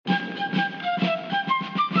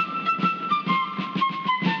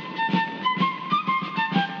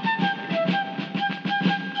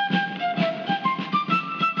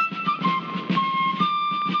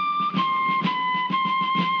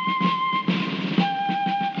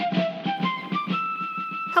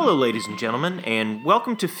Hello, ladies and gentlemen, and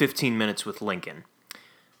welcome to 15 Minutes with Lincoln.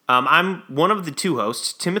 I'm one of the two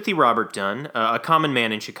hosts, Timothy Robert Dunn, a common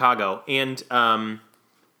man in Chicago, and I'm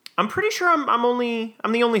pretty sure I'm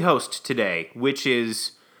the only host today, which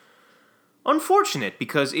is unfortunate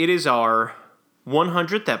because it is our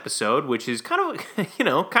 100th episode, which is kind of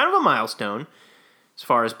a milestone as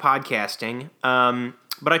far as podcasting.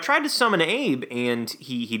 But I tried to summon Abe, and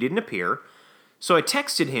he didn't appear. So I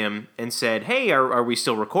texted him and said, hey, are we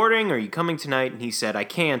still recording? Are you coming tonight? And he said, I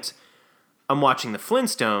can't. I'm watching the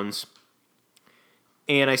Flintstones.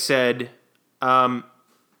 And I said, are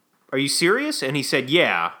you serious? And he said,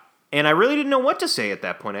 yeah. And I really didn't know what to say at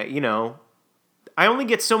that point. I only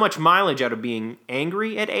get so much mileage out of being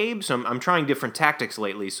angry at Abe, so I'm trying different tactics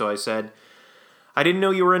lately. So I said, I didn't know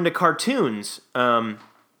you were into cartoons. And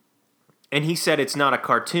he said, it's not a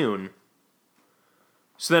cartoon.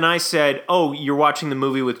 So then I said, oh, you're watching the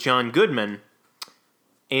movie with John Goodman.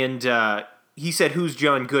 And he said, who's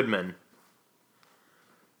John Goodman?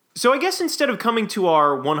 So I guess instead of coming to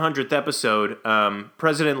our 100th episode,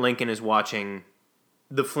 President Lincoln is watching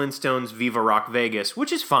the Flintstones Viva Rock Vegas,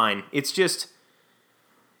 which is fine. It's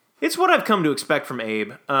what I've come to expect from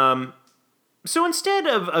Abe. So instead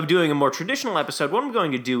of doing a more traditional episode, what I'm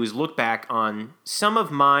going to do is look back on some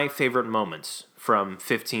of my favorite moments from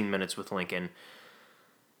 15 Minutes with Lincoln.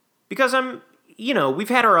 Because we've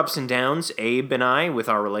had our ups and downs, Abe and I, with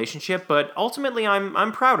our relationship, but ultimately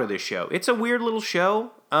I'm proud of this show. It's a weird little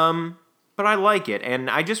show, but I like it, and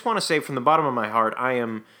I just want to say from the bottom of my heart, I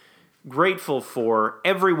am grateful for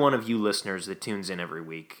every one of you listeners that tunes in every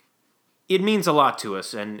week. It means a lot to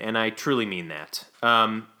us, and I truly mean that.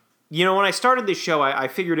 When I started this show, I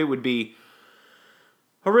figured it would be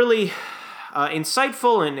a really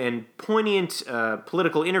insightful and poignant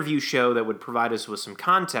political interview show that would provide us with some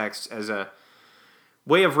context as a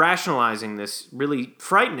way of rationalizing this really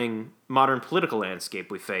frightening modern political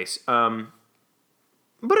landscape we face. But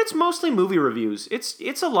it's mostly movie reviews.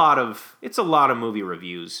 It's a lot of movie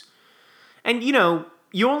reviews, and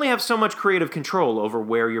you only have so much creative control over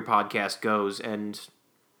where your podcast goes. And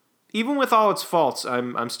even with all its faults,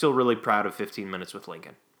 I'm still really proud of 15 Minutes with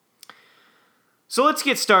Lincoln. So let's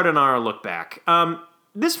get started on our look back.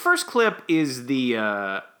 This first clip is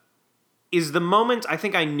the moment I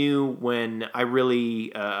think I knew when I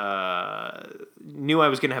really knew I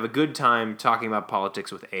was going to have a good time talking about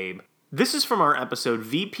politics with Abe. This is from our episode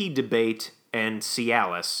VP Debate and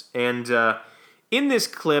Cialis. And in this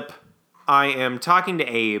clip, I am talking to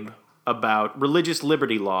Abe about religious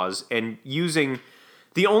liberty laws and using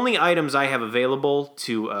the only items I have available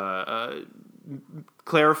to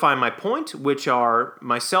clarify my point, which are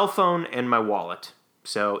my cell phone and my wallet.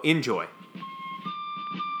 So enjoy.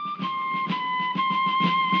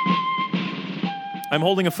 I'm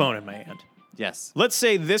holding a phone in my hand. Yes. Let's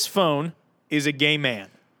say this phone is a gay man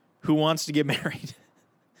who wants to get married.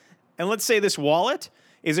 And let's say this wallet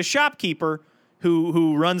is a shopkeeper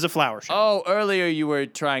who runs a flower shop. Oh, earlier you were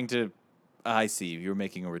trying to... I see. You were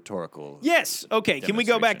making a rhetorical... Yes. Okay. Can we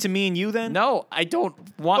go back to me and you then? No, I don't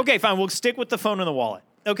want... Okay, fine. We'll stick with the phone and the wallet.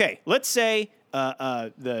 Okay. Let's say,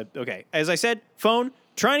 as I said, phone,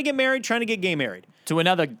 trying to get married, trying to get gay married. To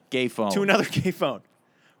another gay phone. To another gay phone.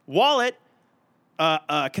 Wallet,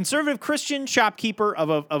 conservative Christian shopkeeper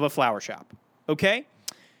of a flower shop. Okay?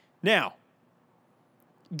 Now,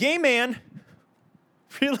 gay man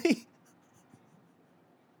really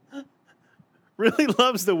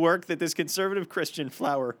loves the work that this conservative Christian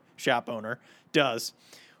flower shop owner does.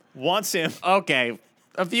 Wants him. Okay,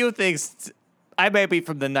 a few things. I may be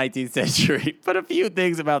from the 19th century, but a few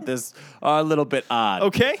things about this are a little bit odd.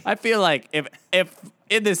 Okay. I feel like if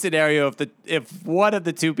in this scenario, if one of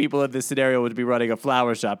the two people in this scenario would be running a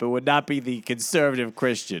flower shop, it would not be the conservative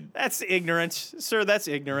Christian. That's ignorant. Sir, that's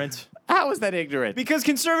ignorant. How is that ignorant? Because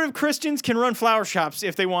conservative Christians can run flower shops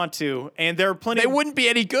if they want to, and there are plenty. They wouldn't be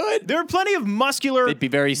any good. There are plenty of muscular. They'd be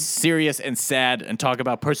very serious and sad and talk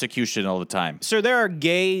about persecution all the time. Sir, there are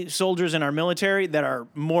gay soldiers in our military that are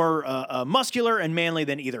more muscular and manly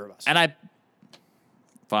than either of us. And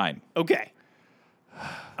fine. Okay.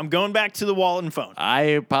 I'm going back to the wallet and phone. I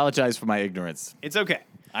apologize for my ignorance. It's okay.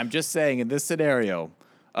 I'm just saying, in this scenario,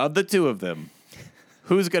 of the two of them,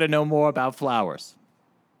 who's going to know more about flowers?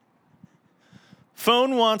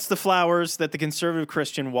 Phone wants the flowers that the conservative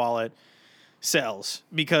Christian wallet sells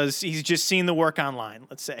because he's just seen the work online,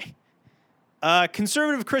 let's say.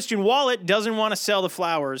 Conservative Christian wallet doesn't want to sell the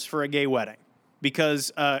flowers for a gay wedding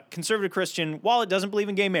because conservative Christian wallet doesn't believe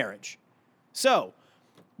in gay marriage. So,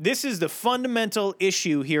 this is the fundamental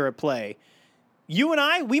issue here at play. You and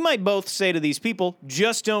I, we might both say to these people,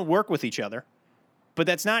 just don't work with each other. but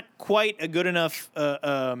that's not quite a good enough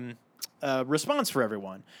response for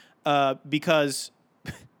everyone because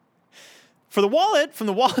from the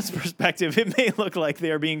wallet's perspective, it may look like they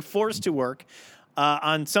are being forced to work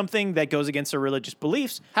on something that goes against their religious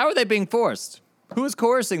beliefs. How are they being forced? Who is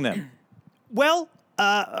coercing them? Well,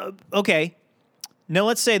 okay. Now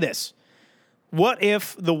let's say this. What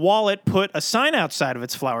if the wallet put a sign outside of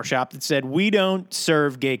its flower shop that said, "We don't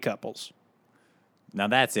serve gay couples"? Now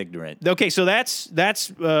that's ignorant. Okay, so that's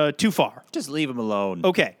too far. Just leave them alone.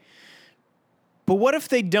 Okay. But what if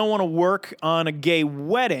they don't want to work on a gay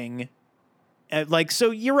wedding?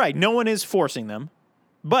 So you're right, no one is forcing them.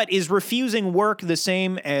 But is refusing work the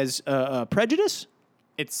same as prejudice?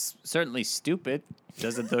 It's certainly stupid.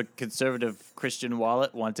 Doesn't the conservative Christian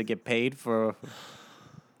wallet want to get paid for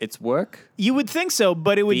its work? You would think so,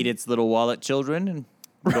 but it would... Feed its little wallet children and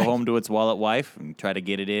go home to its wallet wife and try to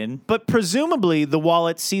get it in. But presumably the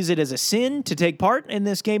wallet sees it as a sin to take part in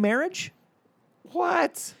this gay marriage?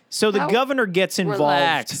 What? So the governor gets involved.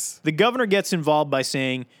 Relax. The governor gets involved by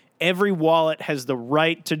saying every wallet has the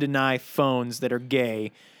right to deny phones that are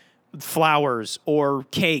gay, flowers or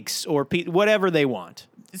cakes or whatever they want.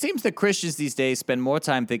 It seems that Christians these days spend more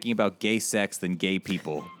time thinking about gay sex than gay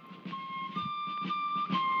people.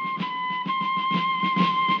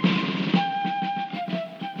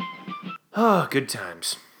 Oh, good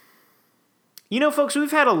times. You know, folks,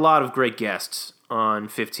 we've had a lot of great guests on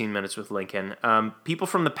 15 Minutes with Lincoln. People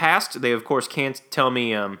from the past, they, of course, can't tell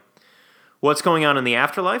me what's going on in the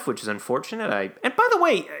afterlife, which is unfortunate. And by the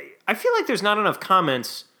way, I feel like there's not enough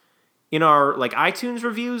comments in our iTunes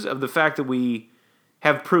reviews of the fact that we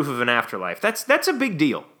have proof of an afterlife. That's a big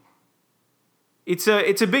deal. It's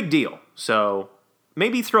a big deal. So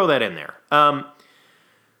maybe throw that in there.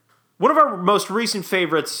 One of our most recent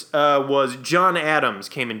favorites was John Adams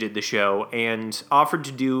came and did the show and offered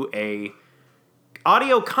to do a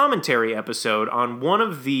audio commentary episode on one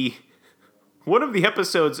of the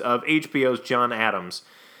episodes of HBO's John Adams.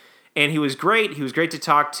 And he was great. He was great to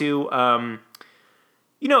talk to.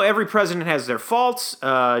 Every president has their faults.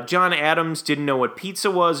 John Adams didn't know what pizza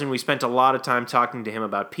was, and we spent a lot of time talking to him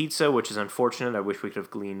about pizza, which is unfortunate. I wish we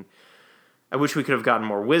could have gotten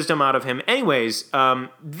more wisdom out of him. Anyways,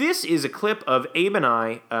 this is a clip of Abe and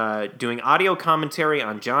I doing audio commentary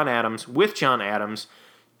on John Adams with John Adams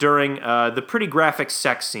during the pretty graphic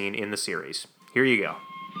sex scene in the series. Here you go.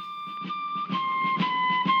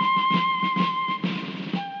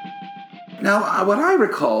 Now, what I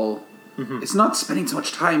recall is not spending so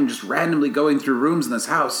much time just randomly going through rooms in this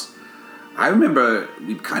house. I remember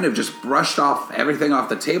we kind of just brushed off everything off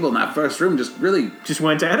the table in that first room, just really Just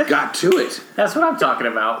went at it? got to it. That's what I'm talking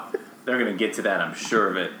about. They're going to get to that, I'm sure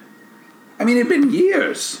of it. I mean, it'd been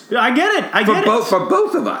years. I get it. For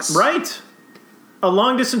both of us. Right. A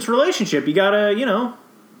long-distance relationship. You gotta,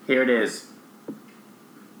 Here it is.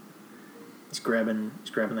 He's grabbing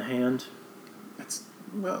the hand. That's,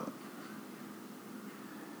 well...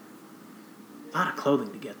 A lot of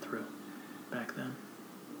clothing to get through back then.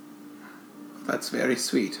 That's very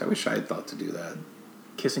sweet. I wish I had thought to do that.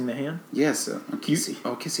 Kissing the hand? Yes,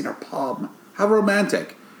 kissing her palm. How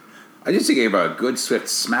romantic. I just gave her a good swift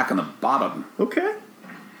smack on the bottom. Okay.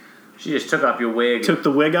 She just took off your wig. Took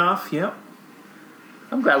the wig off, yep.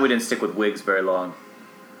 I'm glad we didn't stick with wigs very long.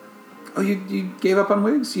 Oh, you gave up on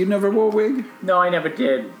wigs? You never wore a wig? No, I never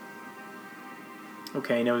did.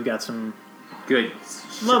 Okay, now we've got some Good.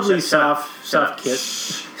 lovely Shut soft up.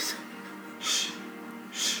 kiss.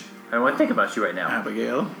 I don't want to think about you right now.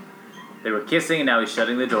 Abigail? They were kissing and now he's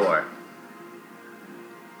shutting the door.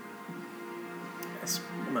 This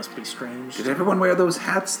must be strange. Did everyone wear those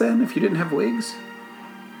hats then, if you didn't have wigs?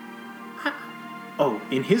 Oh,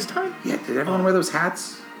 in his time? Yeah, did everyone wear those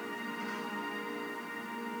hats?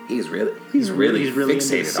 He's really He's really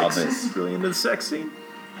fixated into on the this. He's really into the sex scene.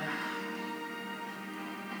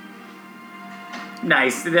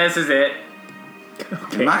 Nice. This is it.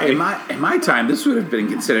 Okay. In my time, this would have been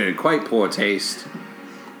considered quite poor taste.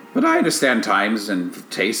 But I understand times and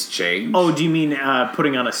tastes change. Oh, do you mean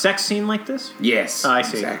putting on a sex scene like this? yes, I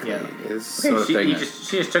see, exactly. yeah. It's Okay, sort of she thing.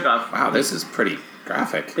 just took off. Wow, this is pretty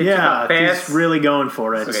graphic. Yeah, fast. he's really going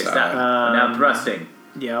for it. Okay, So, stop. Now thrusting.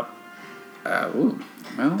 Yep. Ooh,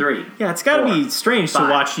 well, 3. Yeah, it's got to be 4, strange to 5,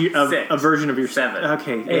 watch a 6, version of your 7.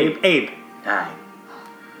 Okay, 8. Abe. 9.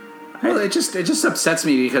 well, it just upsets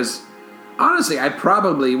me because honestly, I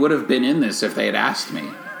probably would have been in this if they had asked me.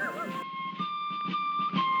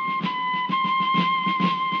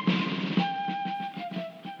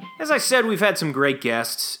 As I said, we've had some great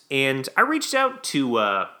guests, and I reached out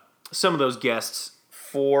to some of those guests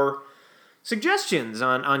for suggestions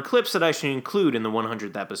on clips that I should include in the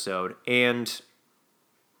 100th episode. And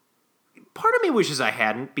part of me wishes I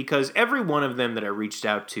hadn't, because every one of them that I reached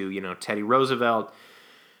out to, Teddy Roosevelt,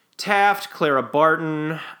 Taft, Clara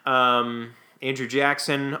Barton, Andrew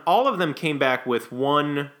Jackson, all of them came back with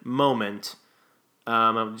one moment.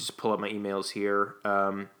 I'll just pull up my emails here.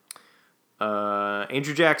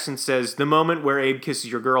 Andrew Jackson says, the moment where Abe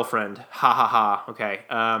kisses your girlfriend. Ha ha ha. Okay.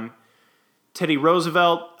 Teddy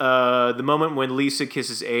Roosevelt, the moment when Lisa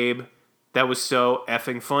kisses Abe. That was so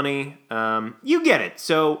effing funny. You get it.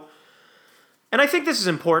 So, and I think this is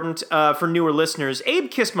important for newer listeners. Abe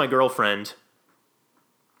kissed my girlfriend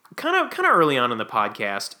kind of early on in the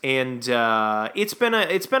podcast, and it's been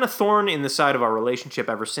a thorn in the side of our relationship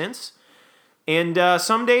ever since. And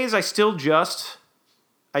some days I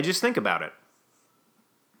just think about it.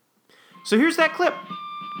 So here's that clip.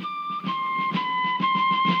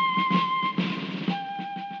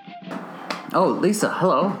 Oh, Lisa,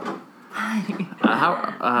 hello. Hi.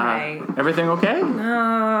 Hi. Everything okay?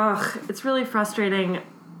 Ugh, it's really frustrating.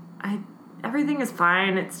 Everything is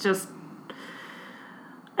fine. It's just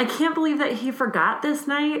I can't believe that he forgot this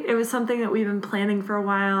night. It was something that we've been planning for a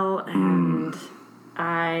while, and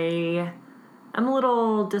I am a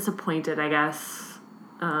little disappointed, I guess.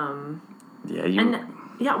 Well,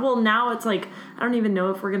 now it's like I don't even know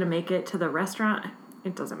if we're gonna make it to the restaurant.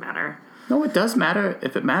 It doesn't matter. No, it does matter.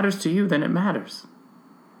 If it matters to you, then it matters.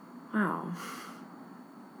 Wow.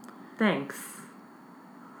 Thanks.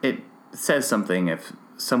 It says something if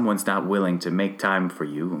someone's not willing to make time for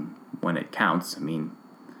you when it counts. I mean,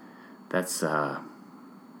 that's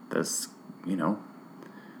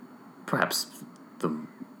perhaps the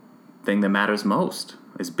thing that matters most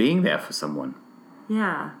is being there for someone.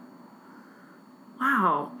 Yeah.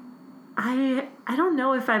 Wow. I don't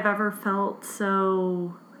know if I've ever felt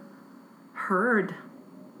so heard,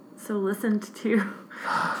 so listened to.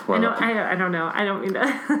 Well, I don't know. I don't mean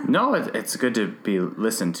that. No, it's good to be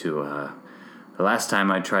listened to. The last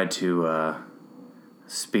time I tried to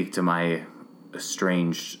speak to my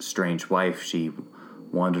strange wife, she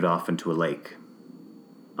wandered off into a lake.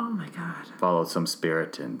 Oh my God. Followed some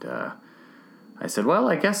spirit, and I said, well,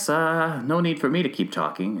 I guess no need for me to keep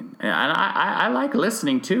talking. And I like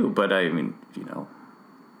listening too, but I mean,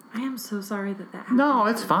 I am so sorry that happened. No,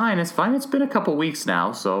 it's fine. It's fine. It's been a couple weeks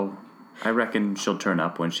now, so I reckon she'll turn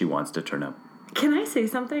up when she wants to turn up. Can I say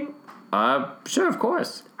something? Sure, of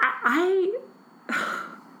course.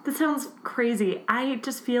 This sounds crazy. I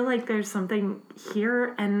just feel like there's something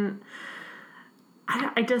here, and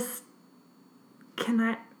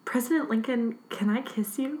President Lincoln, can I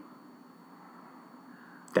kiss you?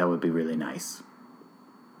 That would be really nice.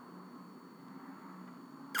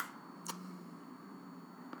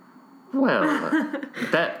 Well,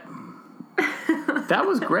 that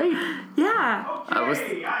was great. Yeah.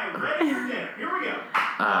 Okay, I am ready for dinner. Here we go.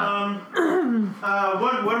 I'm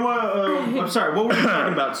sorry. What were you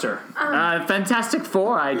talking about, sir? Fantastic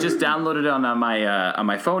Four. I just downloaded it on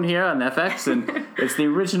my phone here on FX, and it's the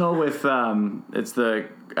original with it's the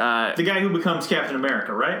guy who becomes Captain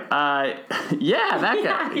America, right? Yeah, that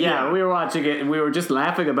guy. Yeah, we were watching it and we were just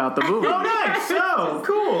laughing about the movie. Oh, nice. So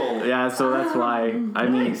cool. Yeah, so that's why.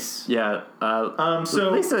 Nice.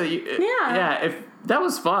 So Lisa, if that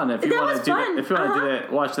was fun. If you want to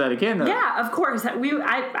watch that again. Yeah, of course.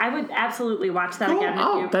 I would absolutely watch that again.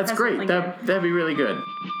 Oh, that's great. That'd be really good.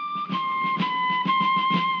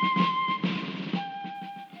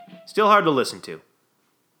 Still hard to listen to.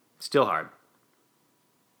 Still hard.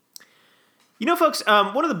 Folks,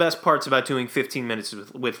 one of the best parts about doing 15 Minutes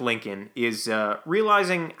with Lincoln is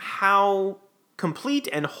realizing how complete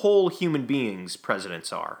and whole human beings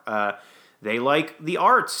presidents are. They like the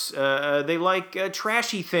arts. They like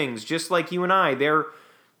trashy things, just like you and I. They're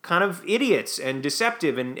kind of idiots and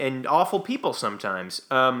deceptive and awful people sometimes.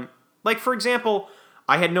 Like, for example,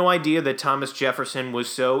 I had no idea that Thomas Jefferson was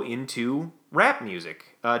so into rap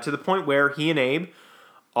music, to the point where he and Abe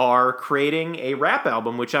are creating a rap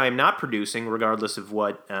album, which I am not producing, regardless of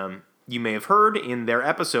what you may have heard in their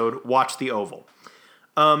episode, Watch the Oval.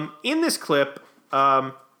 In this clip,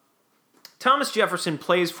 Thomas Jefferson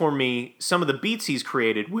plays for me some of the beats he's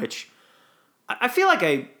created, which I feel like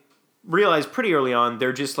I realized pretty early on,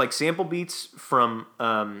 they're just like sample beats from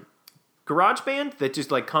GarageBand that just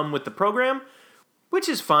like come with the program, which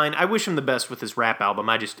is fine. I wish him the best with his rap album.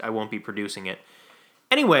 I won't be producing it.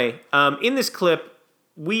 Anyway, in this clip,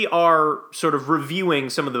 we are sort of reviewing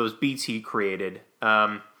some of those beats he created.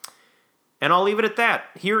 And I'll leave it at that.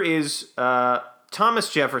 Here is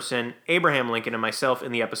Thomas Jefferson, Abraham Lincoln, and myself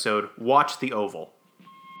in the episode Watch the Oval.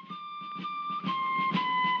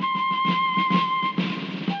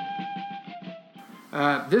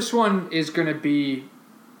 This one is going to be...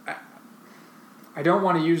 I don't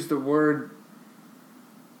want to use the word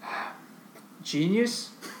genius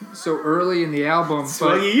so early in the album, but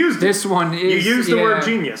Well, you used this one is... You used the word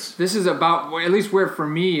genius. This is about, at least where for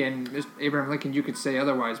me, and Abraham Lincoln, you could say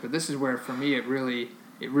otherwise, but this is where for me it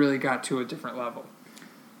really got to a different level.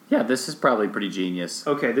 Yeah, this is probably pretty genius.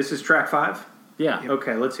 Okay, this is track 5? Yeah.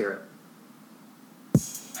 Okay, let's hear it.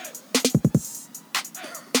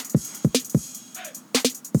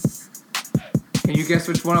 Can you guess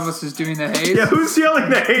which one of us is doing the haze? Yeah, who's yelling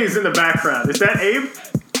the haze in the background? Is that Abe?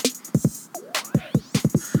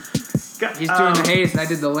 He's doing the haze, and I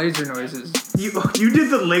did the laser noises. You did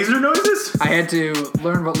the laser noises? I had to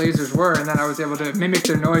learn what lasers were, and then I was able to mimic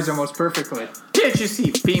their noise almost perfectly. Can't you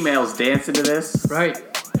see females dancing to this? Right.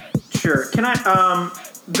 Sure. Can I,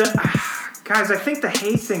 guys, I think the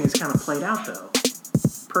haze thing is kind of played out, though.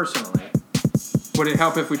 Personally. Would it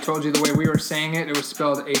help if we told you the way we were saying it? It was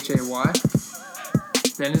spelled Hay.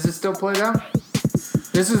 Then is it still played out?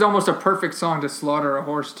 This is almost a perfect song to slaughter a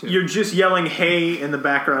horse to. You're just yelling "hey" in the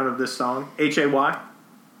background of this song. Hay.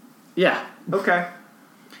 Yeah. Okay.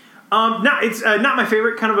 It's not my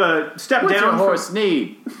favorite. Kind of a step What's down. your horse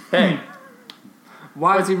need? Hey.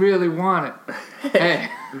 Why does he really want it? Hey.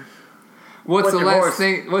 What's the your last horse?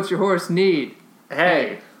 thing? What's your horse need?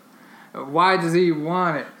 Hey. Why does he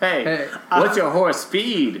want it? Hey. What's your horse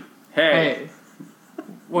feed? Hey. Hey.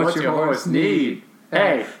 What's your horse need?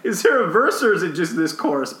 Hey. Is there a verse or is it just this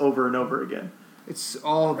chorus over and over again? It's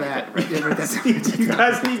all that. Write that down. You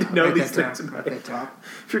guys need to know Write these that things down. about Write it. that down.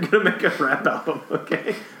 If you're gonna make a rap album,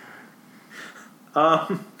 okay?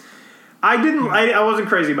 I wasn't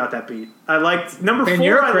crazy about that beat. I liked number Then 4.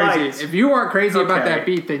 you're I crazy. liked If you aren't crazy about Okay. that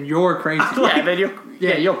beat, then you're crazy. Yeah, then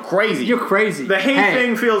you're crazy. You're crazy. the hate Hey,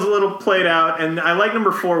 thing feels a little played out, and I like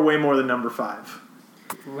number 4 way more than number 5.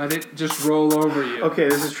 Let it just roll over you. Okay,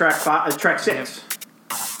 this is track 5. Track 6.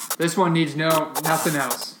 This one needs nothing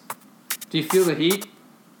else. Do you feel the heat?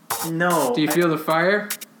 No. Do you feel the fire?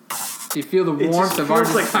 Do you feel the It warmth just of our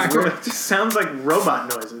feels like desire? it just sounds like robot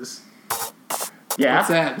noises. Yeah. What's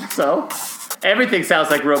that? So, everything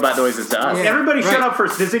sounds like robot noises to us. Yeah. Everybody shut right. up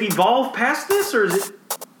first. Does it evolve past this, or is it...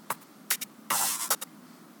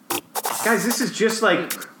 Guys, this is just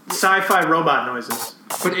like sci-fi robot noises.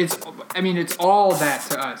 But it's all that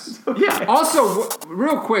to us. Yeah. Also,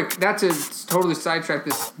 real quick, not to totally sidetrack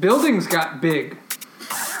this, buildings got big.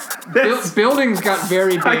 Buildings got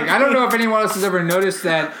very big. I don't know if anyone else has ever noticed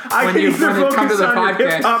that when they come to the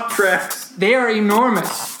podcast. Hip-hop tracks. They are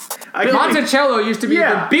enormous. I can- Monticello used to be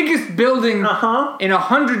Yeah. the biggest building Uh-huh. in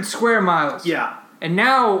 100 square miles. Yeah. And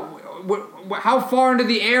now, how far into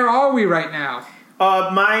the air are we right now?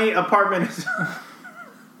 My apartment is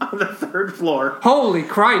on the 3rd floor, Holy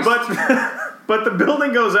Christ. but the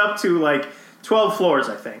building goes up to like 12 floors,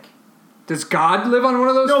 I think. Does God live on one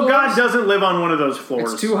of those No, floors? God doesn't live on one of those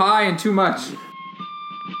floors. It's too high and too much.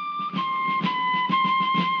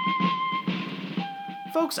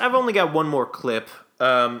 Folks, I've only got one more clip.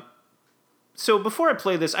 So before I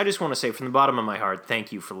play this, I just want to say from the bottom of my heart,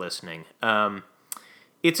 thank you for listening.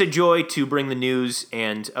 It's a joy to bring the news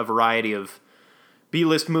and a variety of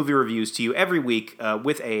B-list movie reviews to you every week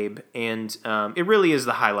with Abe, and it really is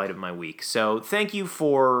the highlight of my week. So thank you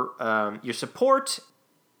for your support.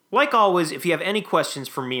 Like always, if you have any questions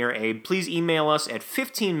for me or Abe, please email us at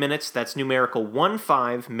 15 minutes, that's numerical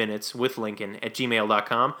 15 minutes with Lincoln at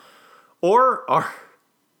gmail.com. Or our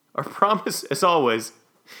promise, as always,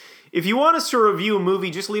 if you want us to review a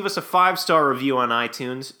movie, just leave us a 5-star review on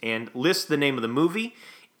iTunes and list the name of the movie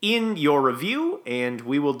in your review, and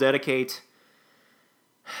we will dedicate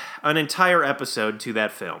an entire episode to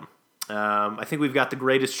that film. I think we've got The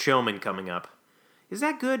Greatest Showman coming up. Is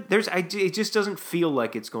that good? It just doesn't feel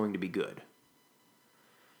like it's going to be good.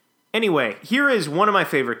 Anyway, here is one of my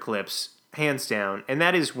favorite clips, hands down, and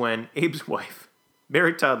that is when Abe's wife,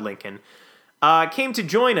 Mary Todd Lincoln, came to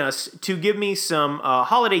join us to give me some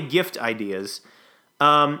holiday gift ideas,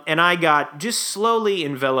 and I got just slowly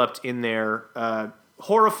enveloped in their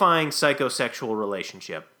horrifying psychosexual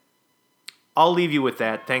relationship. I'll leave you with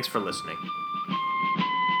that. Thanks for listening.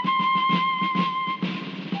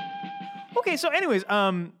 Okay, so anyways,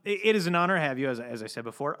 it is an honor to have you, as I said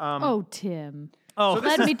before. Oh, Tim. Oh,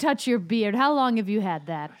 Let me touch your beard. How long have you had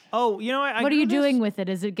that? oh, you know, I What are you grew this- doing with it?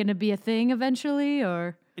 Is it going to be a thing eventually,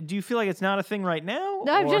 or? Do you feel like it's not a thing right now?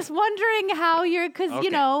 I'm or- just wondering how you're, because, Okay.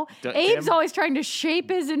 Abe's Tim? always trying to shape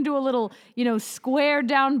his into a little, square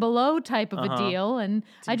down below type of a deal. And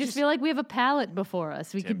I just feel like we have a palette before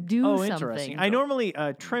us. We could do Oh, something. interesting. I normally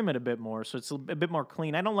trim it a bit more, so it's a bit more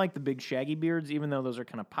clean. I don't like the big shaggy beards, even though those are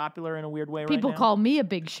kind of popular in a weird way People right now. call me a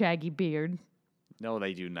big shaggy beard. No,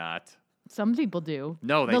 they do not. Some people do.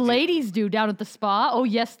 No, they the do. ladies do down at the spa. Oh,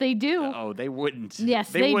 yes, they do. Oh, they wouldn't. Yes,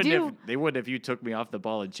 they wouldn't do. They would if you took me off the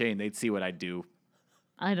ball and chain. They'd see what I do.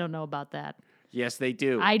 I don't know about that. Yes, they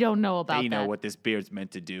do. I don't know about They that. know what this beard's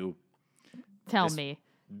meant to do. Tell me.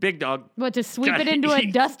 Big dog. What, to sweep Gotta it into a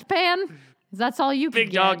eat. dustpan? 'Cause that's all you can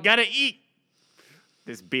Big get. dog, gotta eat.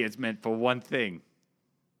 This beard's meant for one thing.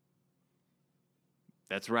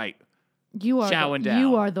 That's right. You are Chowing the, down.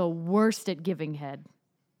 You are the worst at giving head.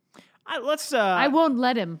 Let's. I won't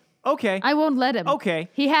let him. Okay. I won't let him. Okay.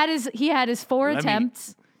 He had his 4 Let me-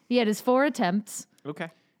 attempts. He had his 4 attempts. Okay.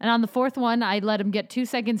 And on the 4th one, I let him get 2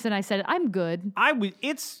 seconds, and I said, "I'm good."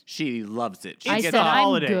 It's She loves it. She I it's gets the said, off, "I'm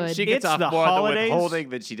holidays. good." she gets It's off the more holidays. the withholding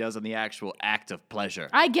than she does on the actual act of pleasure.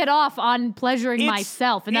 I get off on pleasuring It's-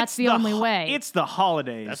 myself, and that's it's the only way. It's the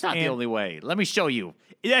holidays. That's not the and- only way. Let me show you.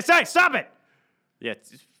 Yes, hey, stop it. Yeah,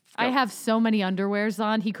 I have so many underwears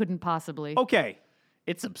on, he couldn't possibly. Okay,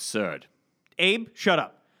 it's absurd. Abe, shut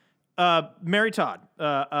up. Mary Todd.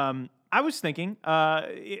 I was thinking,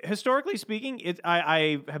 historically speaking,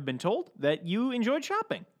 I have been told that you enjoyed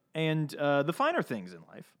shopping and the finer things in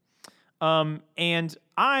life. And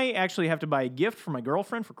I actually have to buy a gift for my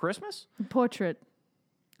girlfriend for Christmas. Portrait.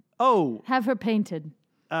 Oh, Have her painted.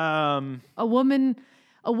 um, A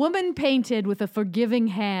woman painted with a forgiving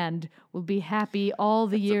hand will be happy all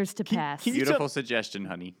the years to pass. can you Beautiful suggestion,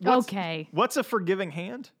 honey. Okay. what's a forgiving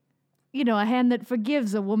hand? You know, a hand that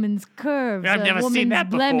forgives a woman's curves, I've a never woman's seen that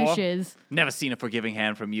before. blemishes. Never seen a forgiving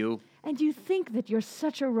hand from you. And you think that you're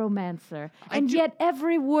such a romancer, and yet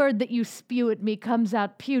every word that you spew at me comes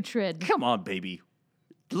out putrid. Come on, baby.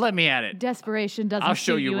 Let me at it. Desperation doesn't I'll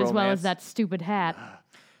show suit you you as well romance. as that stupid hat.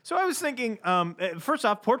 So I was thinking, first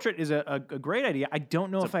off, portrait is a great idea. I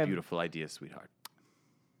don't know It's if a I have beautiful idea, sweetheart.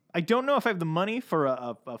 I don't know if I have the money for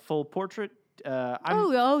a full portrait.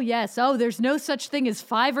 Oh, yes. Oh, there's no such thing as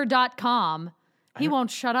Fiverr.com. He won't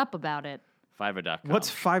shut up about it. Fiverr.com. What's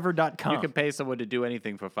Fiverr.com? You can pay someone to do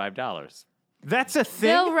anything for $5. That's a thing.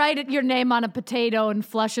 They'll write it, your name on a potato and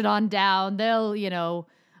flush it on down. They'll,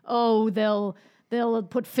 they'll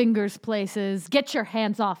put fingers places. Get your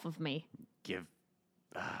hands off of me. Give.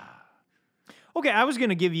 Okay, I was going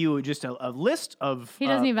to give you just a list of. He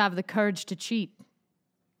doesn't even have the courage to cheat.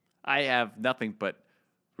 I have nothing but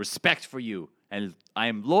respect for you, and I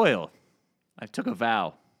am loyal. I took a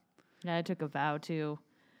vow. Yeah, I took a vow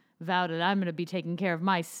that I'm going to be taking care of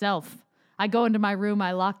myself. I go into my room,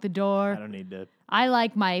 I lock the door. I don't need to. I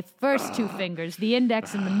like my first 2 fingers, the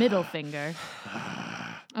index and the middle finger.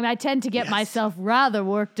 And I tend to get myself rather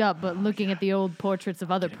worked up, but looking at the old portraits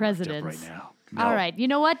of other presidents. Right now. All right, you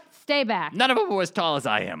know what? Stay back. None of them were as tall as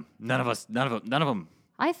I am. None of them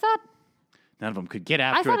I thought could get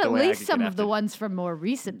after I it thought the at way I least could some get of the after it. ones from more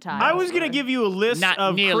recent times. I was going to give you a list Not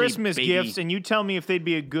of nearly, Christmas baby. gifts, and you tell me if they'd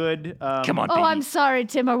be a good. Come on, Oh, baby. I'm sorry,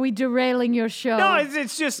 Tim. Are we derailing your show? No,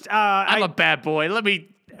 it's just. I'm a bad boy. Let me.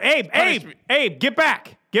 punish me. Abe, get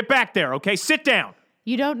back. Get back there, okay? Sit down.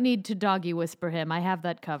 You don't need to doggy whisper him. I have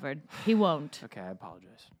that covered. He won't. Okay, I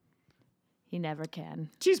apologize. He never can.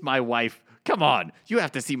 She's my wife. Come on. You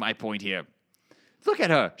have to see my point here. Look at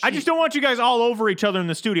her. I just don't want you guys all over each other in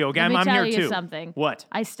the studio, okay? Let me I'm tell here you too. something. What?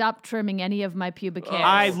 I stopped trimming any of my pubic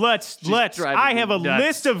hairs. Let's. driving I me have a nuts.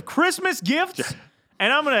 list of Christmas gifts,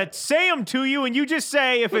 and I'm gonna say them to you, and you just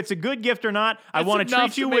say if it's a good gift or not. I That's want to enough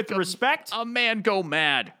treat you make with respect. A man go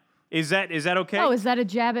mad. Is that okay? Oh, is that a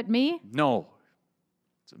jab at me? No.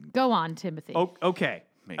 Go on, Timothy. Okay.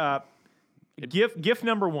 Make- Gift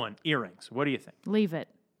number 1: earrings. What do you think? Leave it.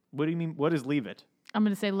 What do you mean? What is leave it? I'm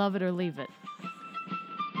going to say love it or leave it.